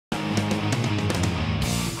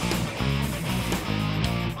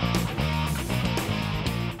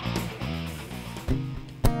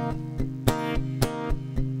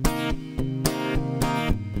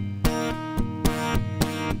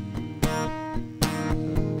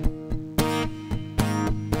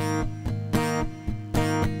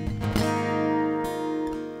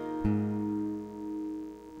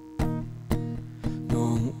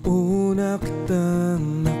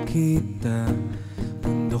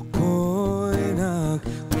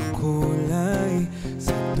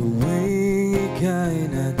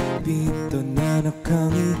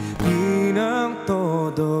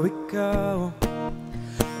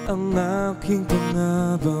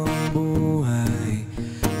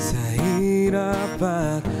hirap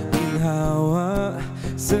at ginhawa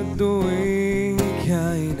sa tuwing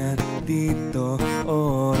ika'y nandito.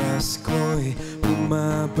 Oras ko'y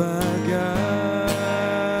bumabaga.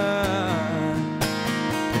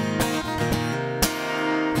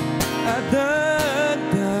 At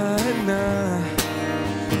dahan na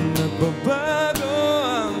nagbabago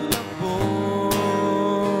ang takbo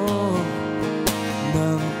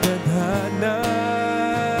ng tadhana.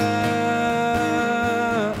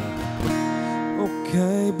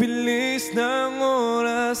 Okay, bilis ng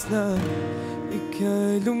oras na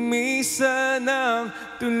ika'y lumisan ng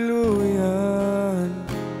tuluyan.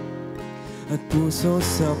 At puso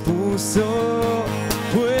sa puso,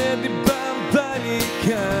 pwede bang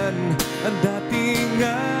balikan ang dating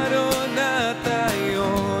araw na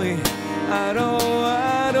tayo'y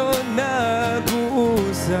araw-araw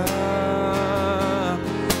nag-uusap?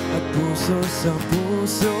 At puso sa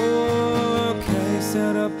puso, kay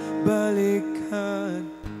sarap balikan.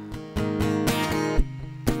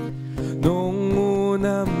 Noong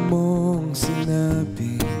una mong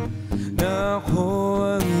sinabi na ako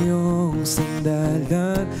ang iyong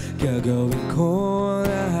sandalan, gagawin ko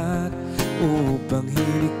lahat upang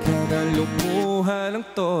hindi ka na lumuha ng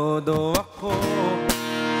todo. Ako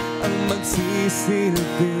ang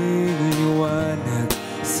magsisilbing liwanag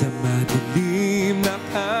sa madilim na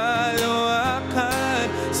kalawakan.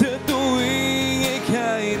 Sa tuwing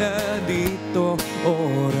ika'y nandito,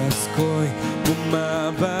 oras ko'y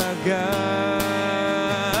bumabaga.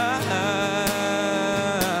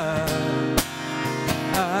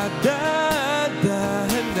 At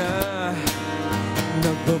dahan na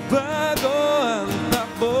nagbabago ang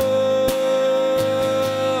takbo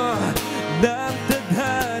ng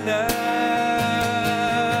tadhana.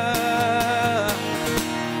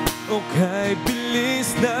 Okay, bilis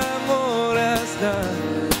ng oras na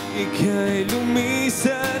ika'y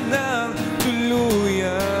lumisan ng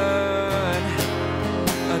tuluyan.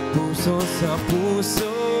 At puso sa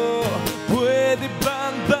puso, pwede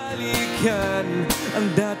bang balikan ang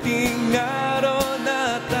dating araw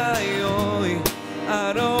na tayo'y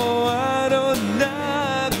araw-araw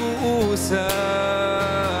nag-uusap?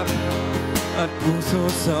 At puso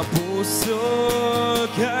sa puso,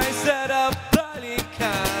 kay sarap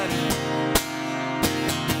balikan.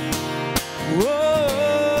 Whoa.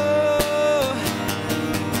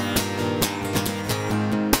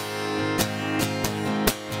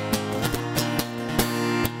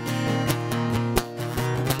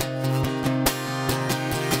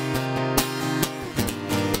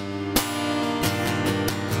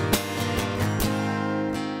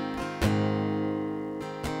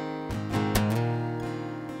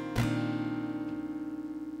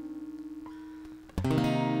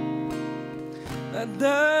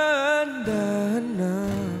 Dahan-dahan na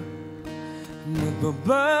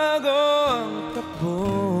nagbabago ang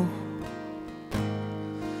takbo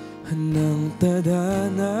ng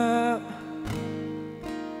tadhana.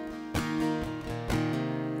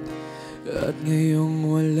 At ngayong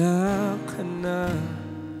wala ka na,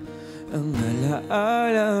 ang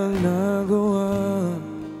alaalang nagawa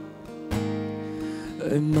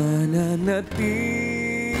ay mananatili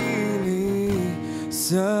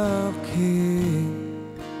sa aking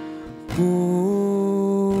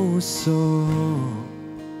puso.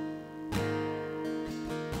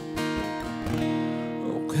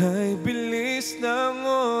 Okay, bilis ng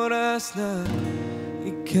oras na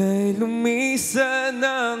ika'y lumisan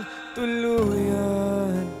ng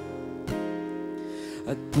tuluyan.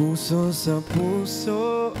 At puso sa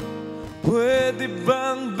puso, pwede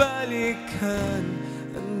bang balikan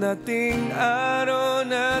ang dating araw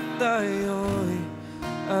na tayo'y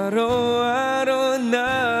araw-araw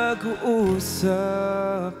nag-uusap?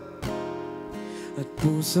 At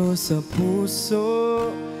puso sa puso,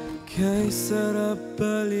 kay sarap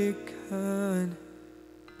balikan.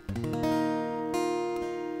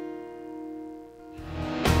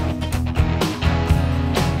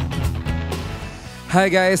 Hi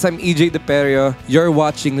guys, I'm EJ De Perio. You're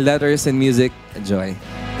watching Letters and Music. Enjoy.